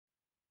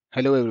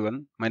Hello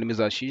everyone, my name is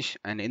Ashish,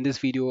 and in this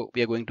video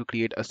we are going to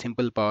create a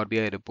simple Power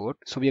BI report.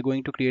 So we are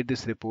going to create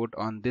this report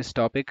on this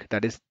topic,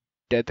 that is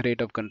death rate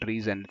of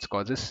countries and its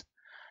causes,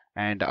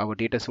 and our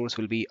data source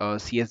will be a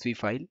CSV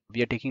file.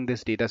 We are taking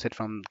this dataset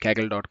from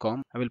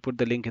Kaggle.com. I will put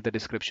the link in the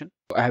description.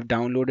 I have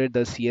downloaded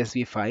the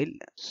CSV file.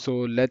 So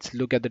let's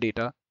look at the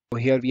data. So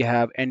here we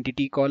have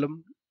entity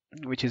column,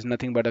 which is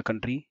nothing but a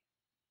country.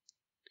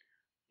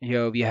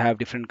 Here we have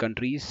different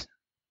countries.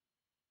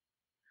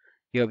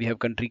 Here we have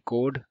country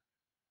code,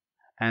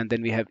 and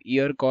then we have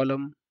year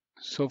column.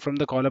 So from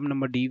the column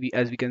number D,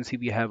 as we can see,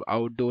 we have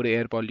outdoor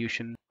air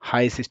pollution,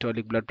 high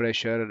systolic blood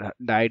pressure,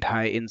 diet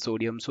high in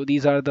sodium. So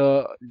these are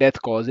the death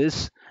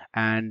causes,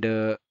 and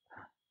the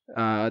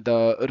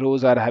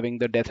rows are having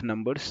the death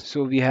numbers.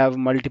 So we have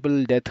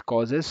multiple death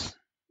causes,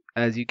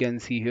 as you can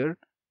see here.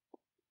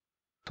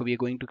 So we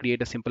are going to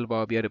create a simple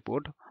Power BI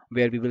report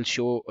where we will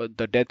show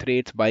the death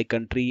rates by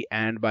country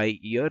and by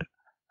year.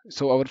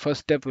 So our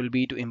first step will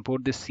be to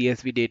import this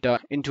CSV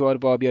data into our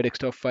Power BI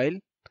desktop file.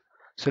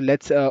 So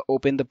let's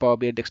open the Power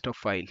BI desktop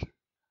file.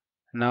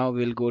 Now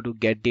we'll go to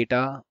get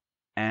data,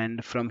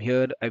 and from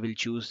here I will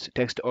choose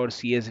text or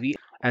CSV,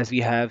 as we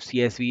have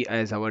CSV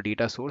as our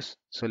data source.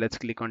 So let's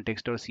click on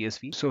text or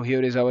CSV. So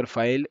here is our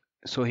file.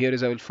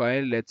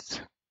 Let's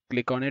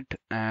click on it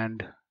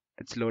and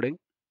it's loading.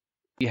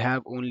 We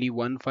have only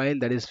one file,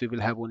 that is we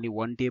will have only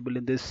one table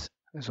in this.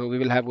 So we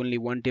will have only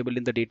one table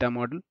in the data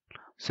model.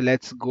 So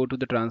let's go to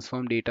the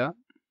transform data.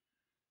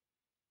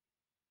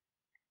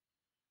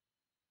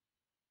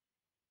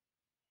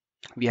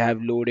 We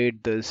have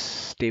loaded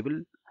this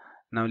table.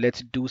 Now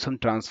let's do some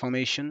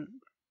transformation.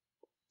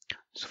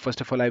 So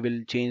first of all, I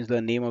will change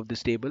the name of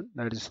this table.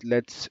 That is,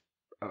 let's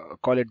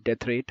call it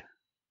death rate.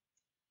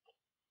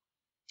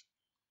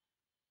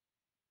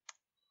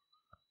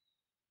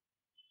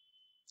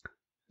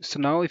 So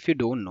now if you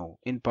don't know,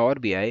 in Power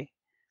BI,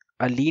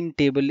 a lean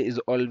table is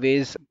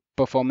always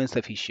performance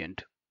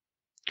efficient.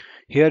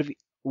 Here,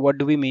 what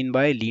do we mean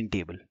by lean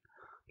table?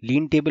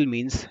 Lean table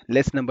means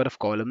less number of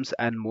columns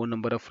and more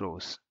number of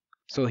rows.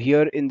 So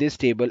here in this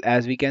table,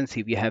 as we can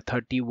see, we have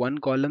 31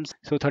 columns.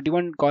 So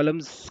 31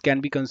 columns can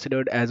be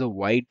considered as a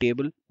wide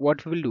table.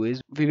 What we will do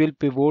is we will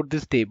pivot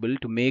this table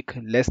to make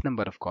less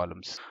number of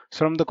columns.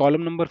 So from the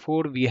column number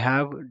 4, we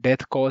have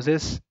death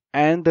causes,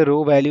 and the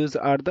row values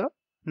are the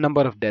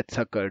number of deaths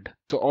occurred.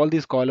 So all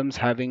these columns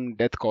having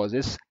death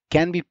causes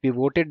can be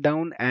pivoted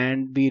down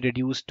and be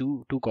reduced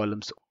to 2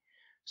 columns.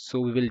 So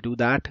we will do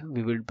that.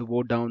 We will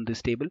pivot down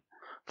this table.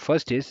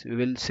 First is we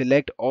will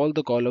select all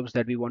the columns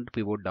that we want to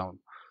pivot down.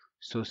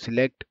 So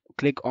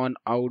click on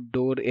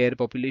outdoor air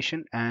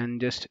population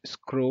and just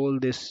scroll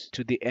this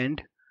to the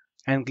end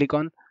and click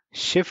on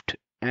shift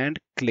and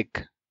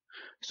click.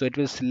 So it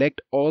will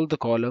select all the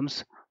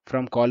columns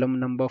from column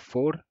number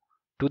 4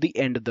 to the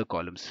end of the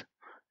columns.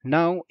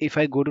 Now if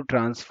I go to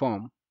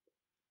transform,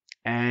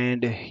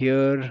 and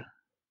here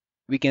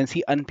we can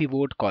see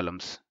unpivot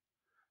columns.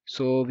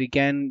 So we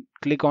can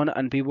click on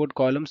unpivot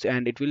columns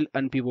and it will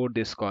unpivot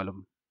this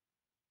column,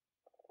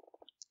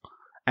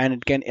 and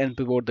it can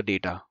unpivot the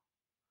data.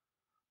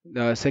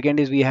 The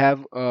second is we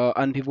have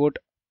unpivot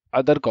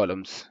other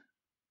columns,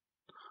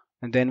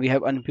 and then we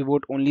have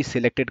unpivot only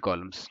selected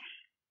columns.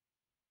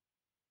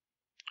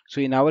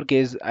 So in our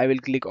case, I will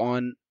click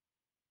on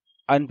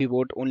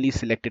unpivot only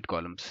selected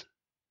columns.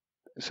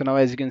 So now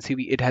as you can see,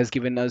 it has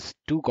given us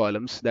 2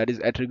 columns, that is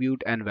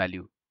attribute and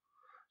value.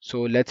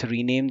 So let's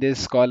rename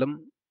this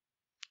column.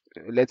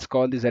 Let's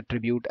call this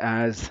attribute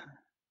as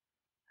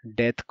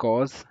death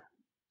cause,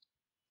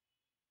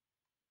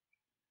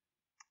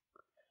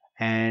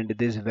 and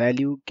this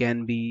value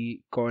can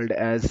be called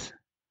as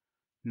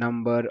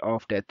number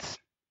of deaths.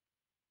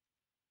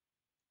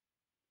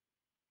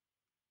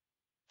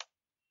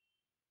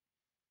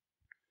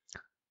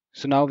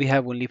 So now we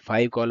have only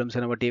 5 columns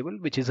in our table,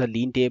 which is a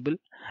lean table,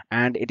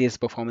 and it is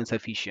performance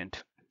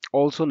efficient.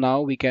 Also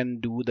now we can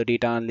do the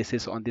data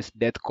analysis on this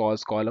death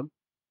cause column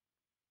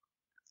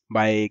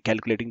by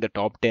calculating the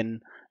top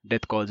 10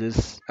 death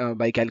causes,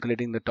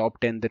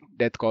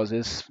 death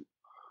causes.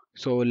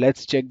 So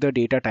let's check the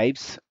data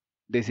types.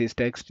 This is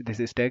text, this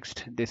is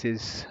text, this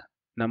is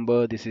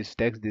number, this is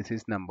text, this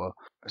is number.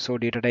 So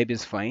data type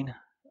is fine.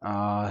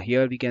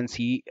 Here we can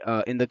see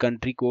in the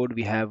country code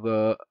we have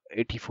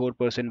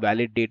 84%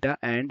 valid data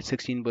and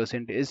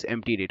 16% is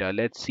empty data.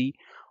 Let's see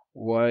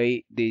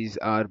why these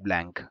are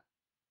blank.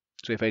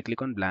 So if I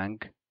click on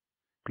blank,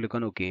 click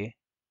on OK.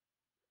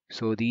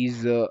 So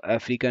these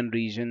African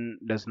region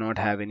does not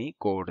have any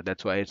code,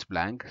 that's why it's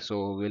blank.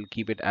 So we'll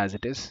keep it as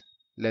it is.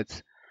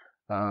 Let's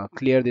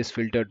clear this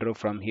filter row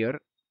from here,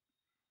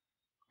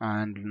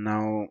 and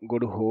now go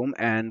to home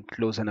and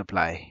close and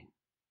apply.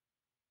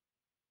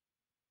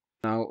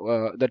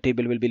 Now the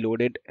table will be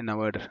loaded in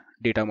our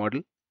data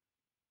model.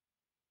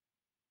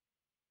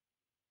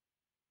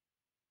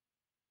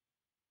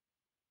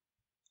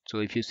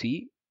 So if you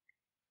see,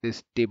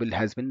 this table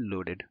has been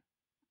loaded.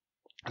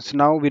 So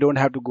now we don't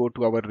have to go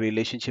to our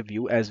relationship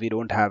view, as we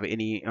don't have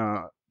any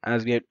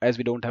as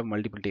we don't have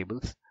multiple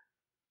tables.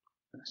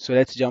 So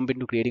let's jump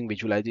into creating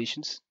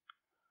visualizations.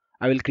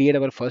 I will create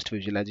our first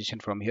visualization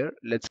from here.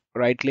 Let's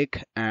right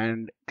click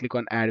and click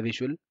on add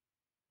visual.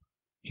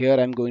 Here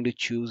I'm going to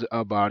choose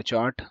a bar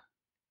chart.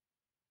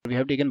 We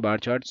have taken bar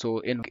chart, so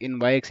in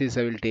y-axis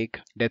I will take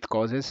death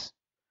causes,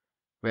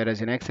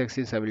 whereas in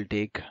x-axis I will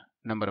take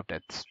number of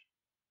deaths.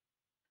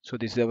 So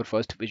this is our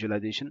first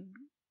visualization.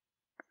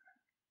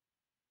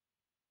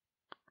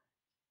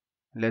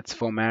 Let's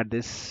format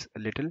this a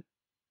little.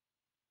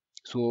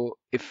 So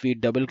if we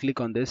double click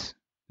on this,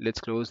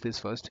 let's close this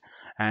first,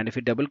 and if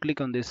we double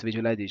click on this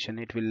visualization,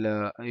 it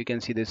will you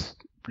can see this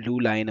blue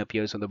line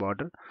appears on the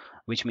border,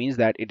 which means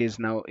that it is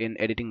now in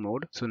editing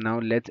mode. So now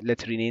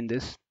let's rename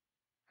this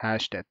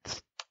hash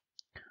deaths.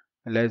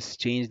 Let's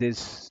change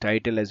this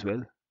title as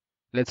well.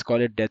 Let's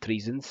call it death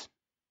reasons.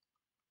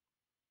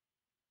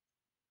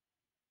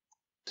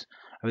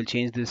 I will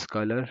change this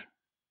color.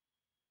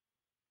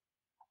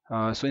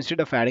 So instead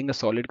of adding a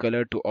solid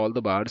color to all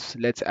the bars,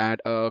 let's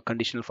add a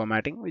conditional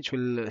formatting, which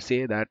will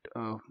say that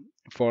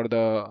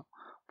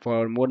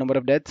for more number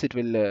of deaths, it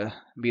will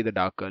be the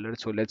dark color.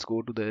 So let's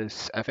go to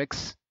this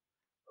fx,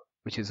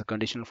 which is a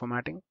conditional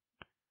formatting,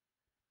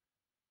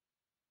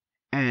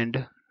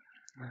 and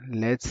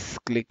let's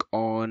click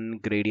on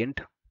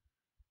gradient.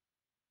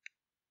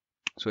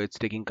 So it's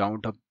taking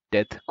count of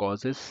death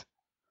causes,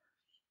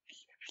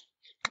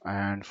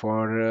 and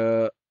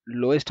for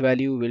lowest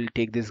value, we'll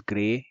take this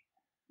gray,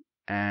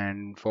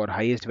 and for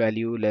highest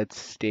value,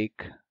 let's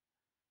take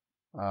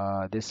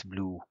this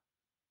blue.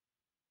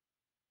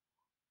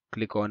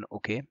 Click on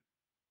OK.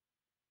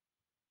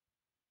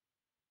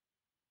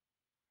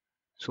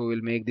 So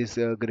we'll make this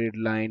grid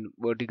line,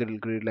 vertical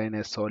grid line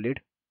as solid.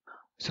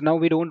 So now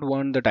we don't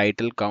want the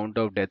title count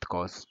of death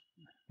cause.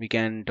 We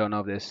can turn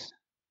off this.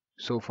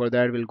 So for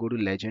that we'll go to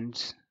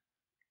legends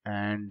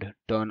and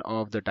turn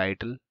off the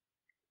title.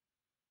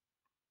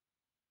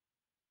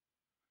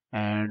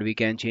 And we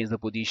can change the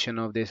position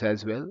of this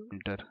as well.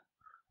 Enter.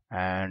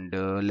 And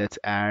let's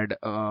add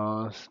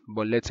a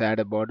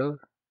border.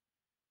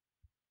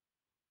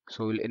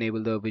 So we'll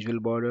enable the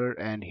visual border,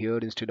 and here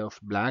instead of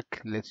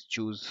black, let's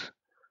choose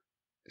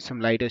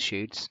some lighter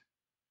shades.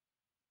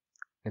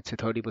 Let's say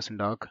 30%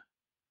 dark,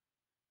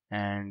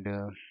 and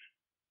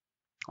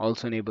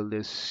also enable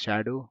this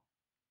shadow,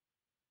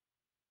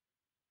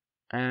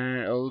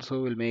 and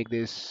also we'll make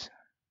this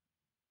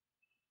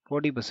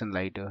 40%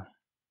 lighter.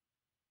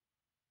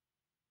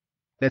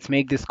 Let's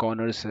make these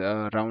corners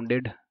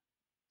rounded,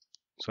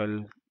 so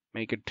I'll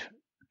make it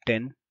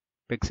 10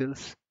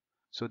 pixels.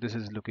 So this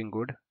is looking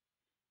good.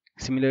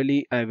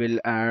 Similarly, I will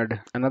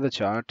add another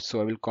chart, so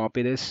I will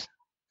copy this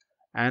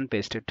and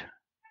paste it.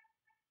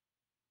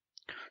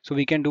 So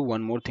we can do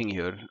one more thing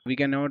here. We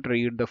cannot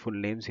read the full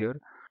names here.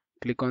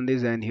 Click on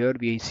this, and here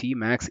we see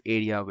max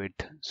area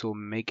width, so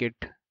make it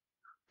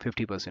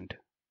 50%,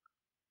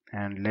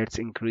 and let's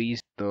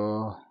increase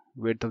the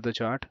width of the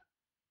chart.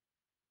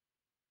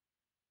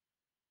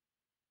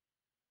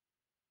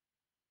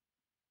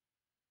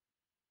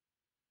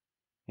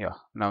 Yeah,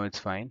 now it's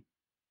fine.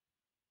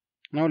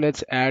 Now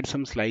let's add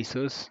some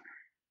slicers.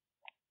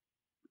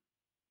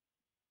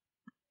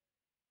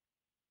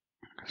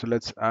 So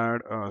let's add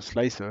a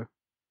slicer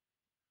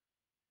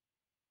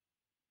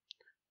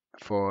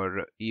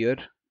for year.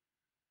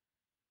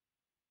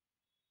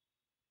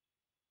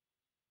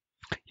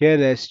 Here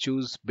let's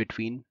choose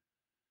between.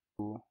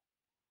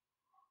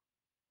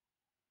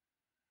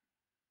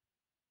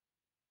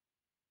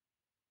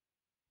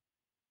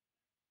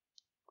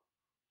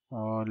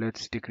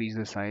 Let's decrease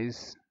the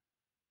size,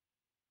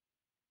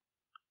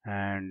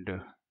 and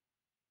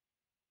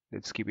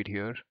let's keep it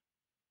here.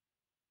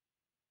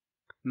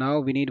 Now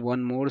we need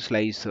one more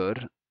slicer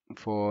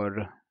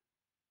for,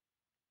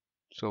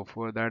 so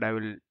for that I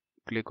will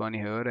click on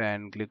here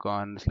and click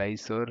on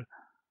slicer.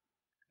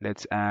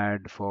 Let's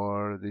add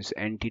for this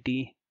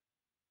entity,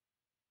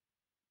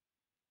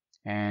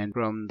 and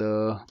from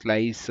the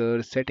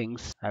slicer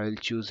settings I will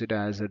choose it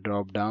as a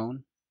drop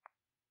down.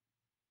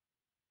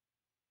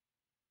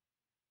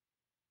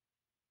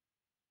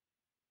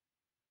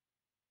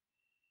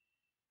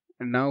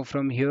 And now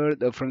from here,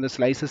 from the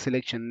slicer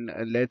selection,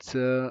 let's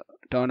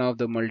turn off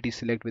the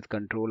multi-select with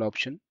control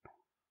option,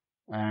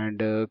 and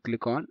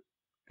click on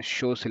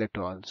show select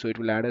all. So it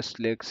will add a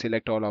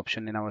select all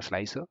option in our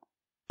slicer.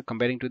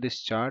 Comparing to this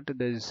chart,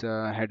 these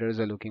headers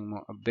are looking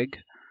more big,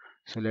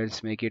 so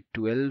let's make it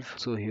 12.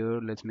 So here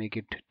let's make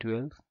it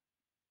 12.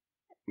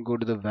 Go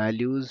to the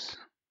values,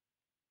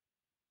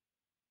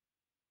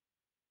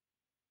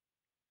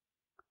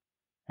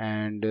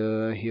 and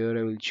here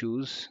I will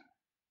choose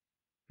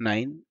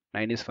 9.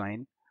 9 is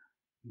fine.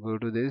 Go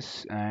to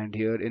this, and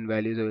here in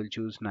values I will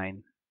choose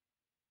 9.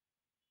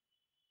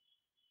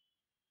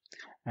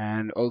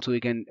 And also we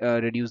can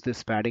reduce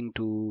this padding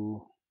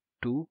to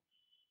 2,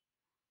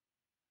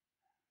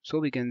 so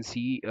we can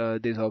see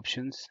these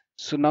options.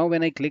 So now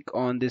when I click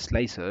on this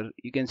slicer,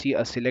 you can see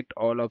a select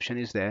all option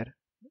is there,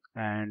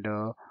 and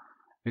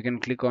we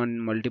can click on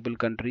multiple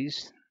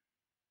countries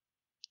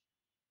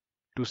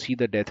to see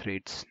the death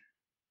rates.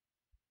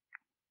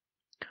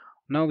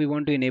 Now we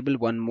want to enable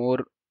one more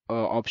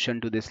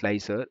option to this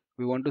slicer.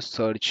 We want to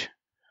search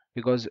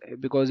because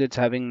it's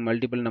having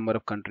multiple number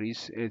of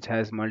countries. It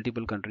has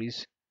multiple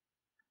countries.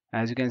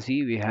 As you can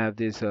see, we have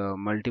this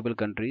multiple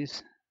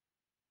countries.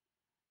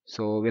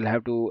 So we'll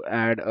have to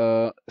add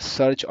a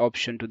search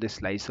option to this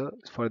slicer.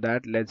 For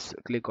that, let's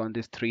click on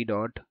this three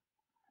dot,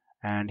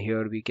 and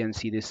here we can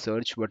see this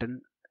search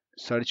button,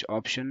 search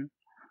option.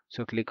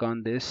 So click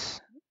on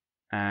this,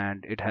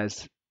 and it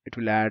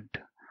will add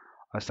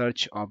a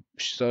search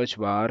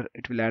bar.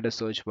 It will add a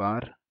search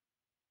bar.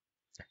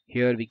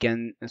 Here we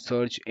can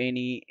search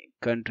any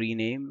country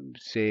name.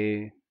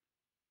 Say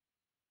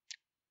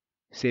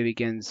we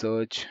can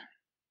search.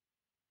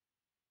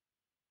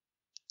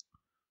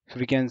 So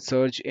we can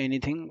search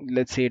anything.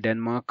 Let's say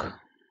Denmark.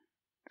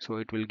 So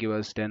it will give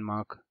us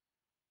Denmark.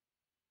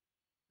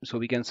 So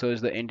we can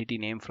search the entity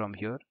name from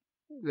here.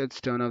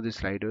 Let's turn off the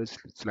sliders.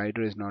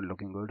 Slider is not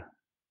looking good.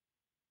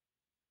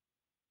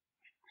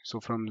 So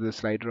from the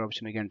slider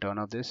option, we can turn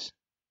off this.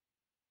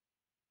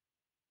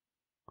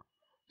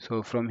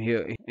 So from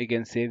here, you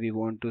can say we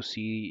want to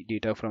see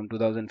data from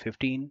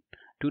 2015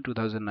 to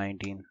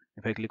 2019.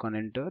 If I click on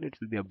enter, it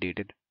will be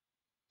updated.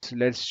 So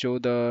let's show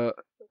the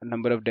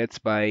number of deaths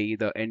by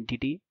the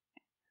entity.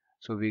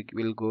 So we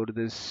will go to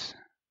this,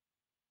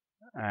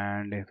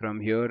 and from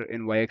here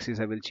in y-axis,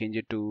 I will change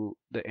it to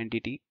the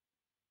entity.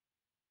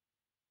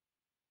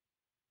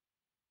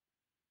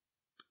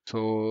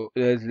 So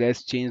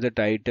let's change the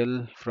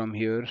title from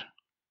here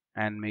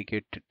and make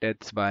it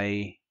deaths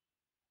by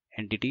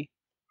entity.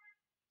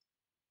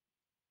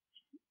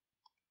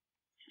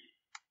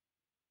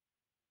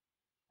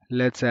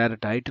 Let's add a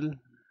title.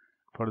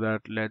 For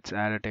that, let's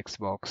add a text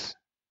box,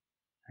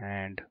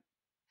 and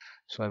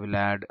so I will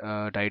add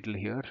a title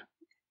here.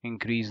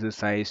 Increase the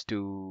size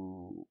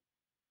to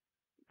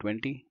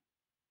 20.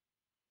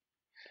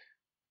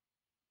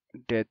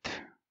 Death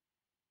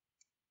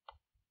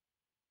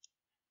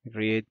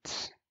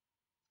rates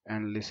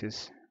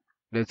analysis.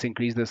 Let's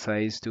increase the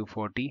size to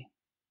 40.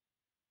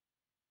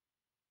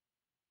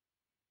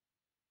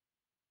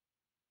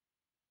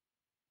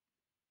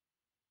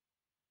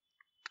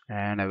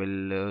 And I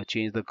will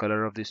change the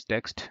color of this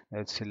text.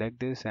 Let's select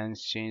this and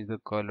change the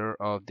color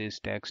of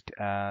this text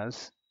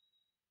as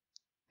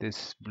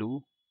this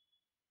blue.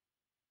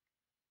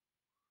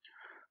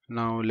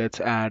 Now let's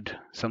add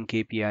some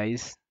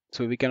KPIs.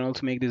 So we can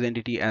also make this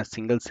entity as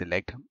single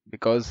select,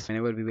 because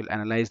whenever we will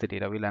analyze the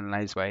data, we'll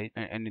analyze by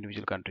an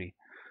individual country.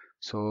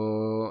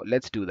 So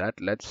let's do that.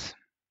 Let's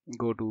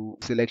go to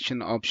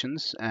selection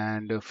options,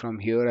 and from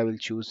here I will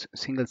choose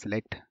single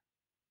select.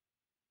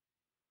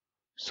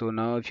 So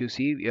now if you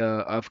see,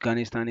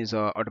 Afghanistan is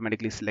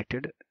automatically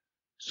selected.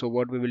 So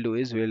what we will do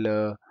is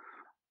we'll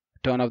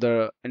turn off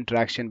the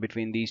interaction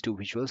between these two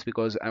visuals,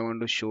 because I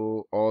want to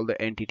show all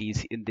the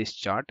entities in this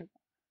chart.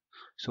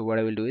 So what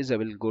I will do is I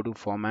will go to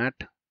format.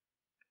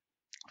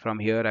 From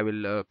here I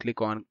will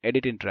click on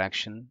edit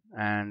interaction,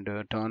 and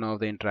turn off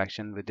the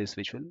interaction with this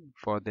visual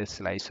for this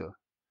slicer,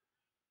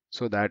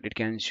 so that it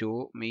can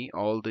show me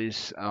all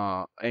these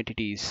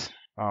entities,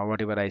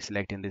 whatever I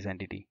select in this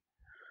entity.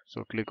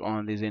 So click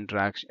on this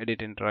interaction,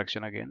 edit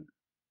interaction again.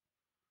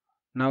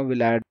 Now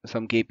we'll add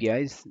some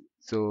KPIs.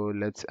 So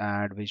let's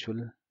add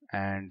visual,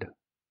 and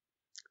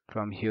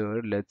from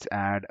here let's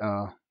add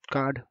a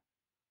card.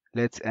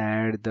 Let's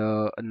add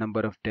the number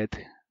of death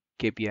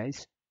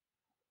KPIs.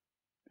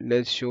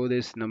 Let's show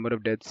this number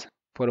of deaths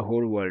for a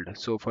whole world.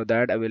 So for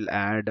that I will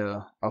add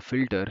a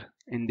filter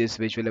in this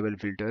visual level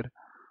filter.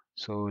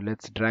 So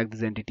let's drag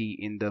this entity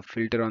in the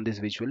filter on this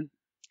visual,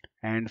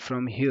 and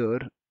from here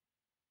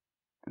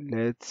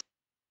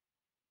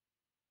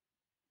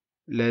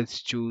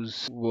let's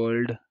choose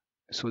world,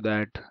 so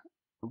that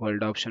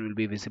world option will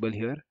be visible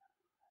here,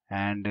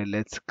 and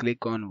let's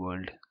click on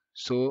world.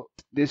 So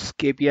this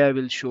KPI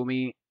will show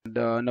me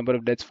the number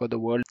of deaths for the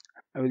world.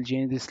 I will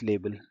change this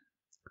label.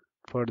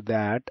 For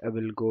that I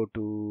will go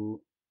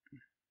to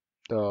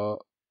the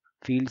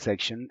field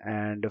section,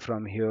 and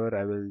from here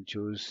I will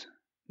choose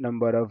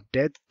number of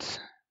deaths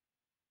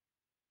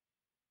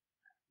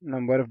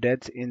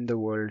in the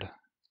world.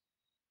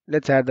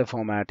 Let's add the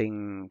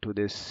formatting to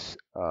this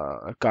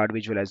card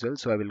visual as well.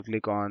 So I will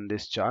click on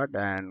this chart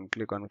and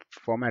click on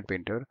format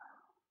painter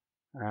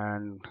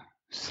and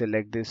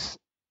select this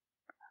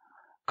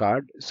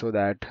card, so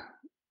that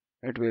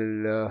it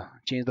will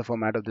change the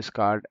format of this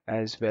card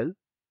as well.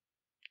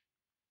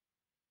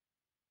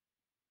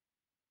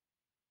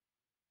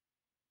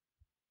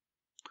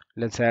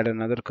 Let's add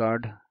another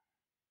card,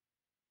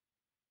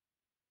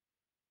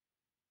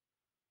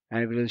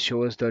 and it will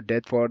show us the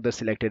death for the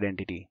selected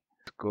entity.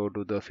 Go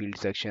to the field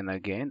section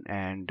again,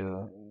 and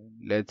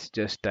let's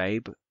just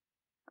type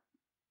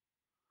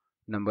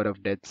number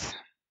of deaths.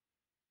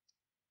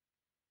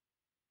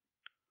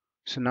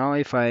 So now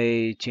if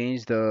I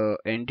change the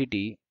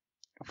entity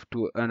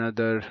to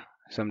another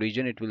some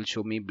region, it will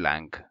show me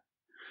blank.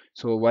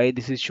 So why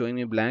this is showing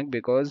me blank?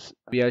 Because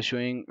we are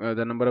showing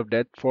the number of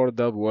death for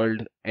the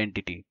world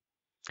entity,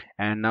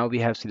 and now we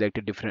have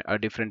selected a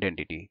different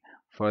entity.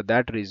 For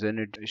that reason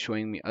it is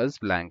showing me as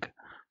blank.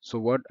 So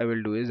what I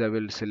will do is I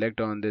will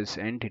select on this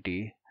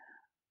entity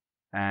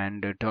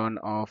and turn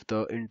off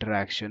the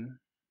interaction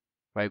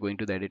by going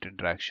to the edit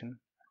interaction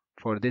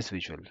for this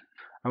visual.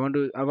 I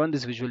want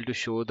this visual to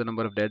show the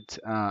number of deaths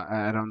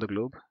around the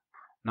globe.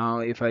 Now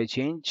if I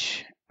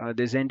change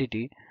this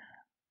entity,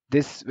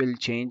 this will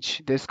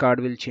change, this card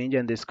will change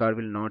and this card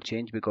will not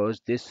change,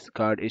 because this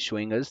card is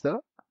showing us the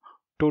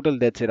total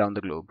deaths around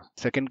the globe.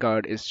 Second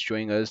card is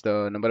showing us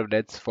the number of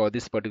deaths for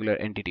this particular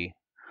entity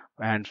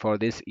and for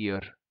this year.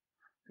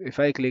 If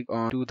I click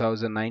on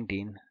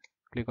 2019,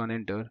 click on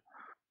enter,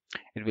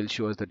 it will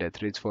show us the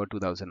death rates for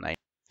 2009.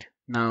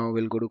 Now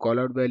we'll go to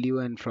callout value,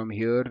 and from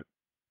here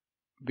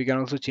we can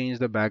also change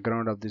the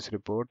background of this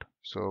report.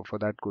 So for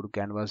that, go to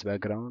canvas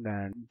background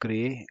and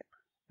gray,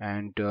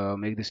 and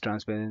make this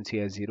transparency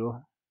as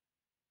 0.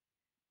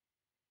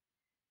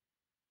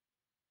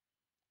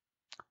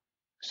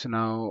 So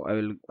now I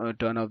will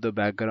turn off the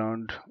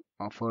background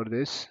for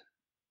this.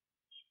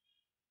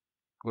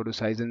 Go to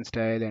size and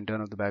style and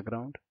turn off the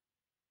background.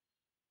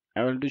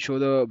 I want to show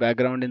the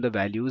background in the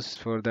values.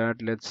 For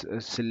that, let's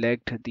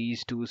select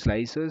these two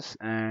slices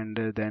and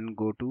then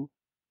go to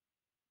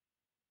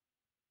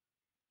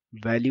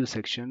value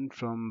section.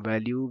 From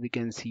value we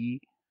can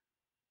see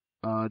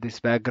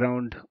this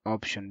background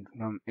option.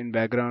 In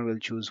background we'll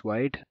choose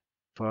white.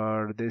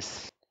 For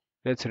this,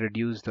 let's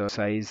reduce the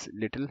size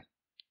little,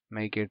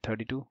 make it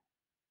 32,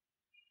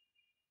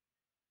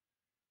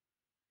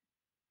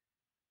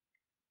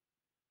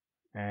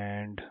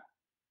 and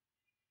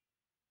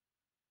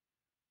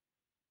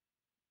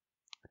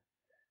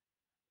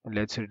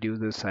let's reduce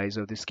the size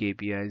of this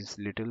KPIs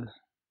little.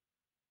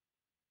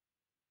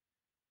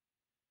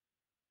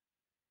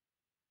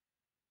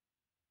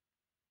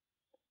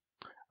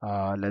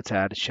 Let's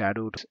add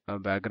shadow to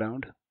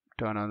background,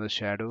 turn on the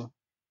shadow.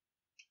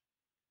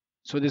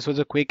 So this was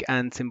a quick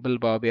and simple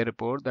Power BI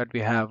report that we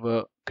have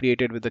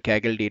created with the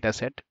Kaggle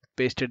dataset.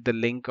 Pasted the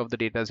link of the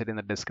dataset in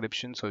the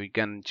description, so you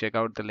can check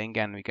out the link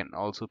and we can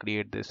also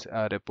create this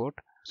report.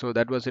 So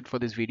that was it for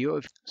this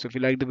video. So if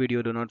you like the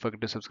video, do not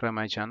forget to subscribe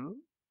my channel.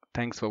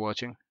 Thanks for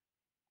watching.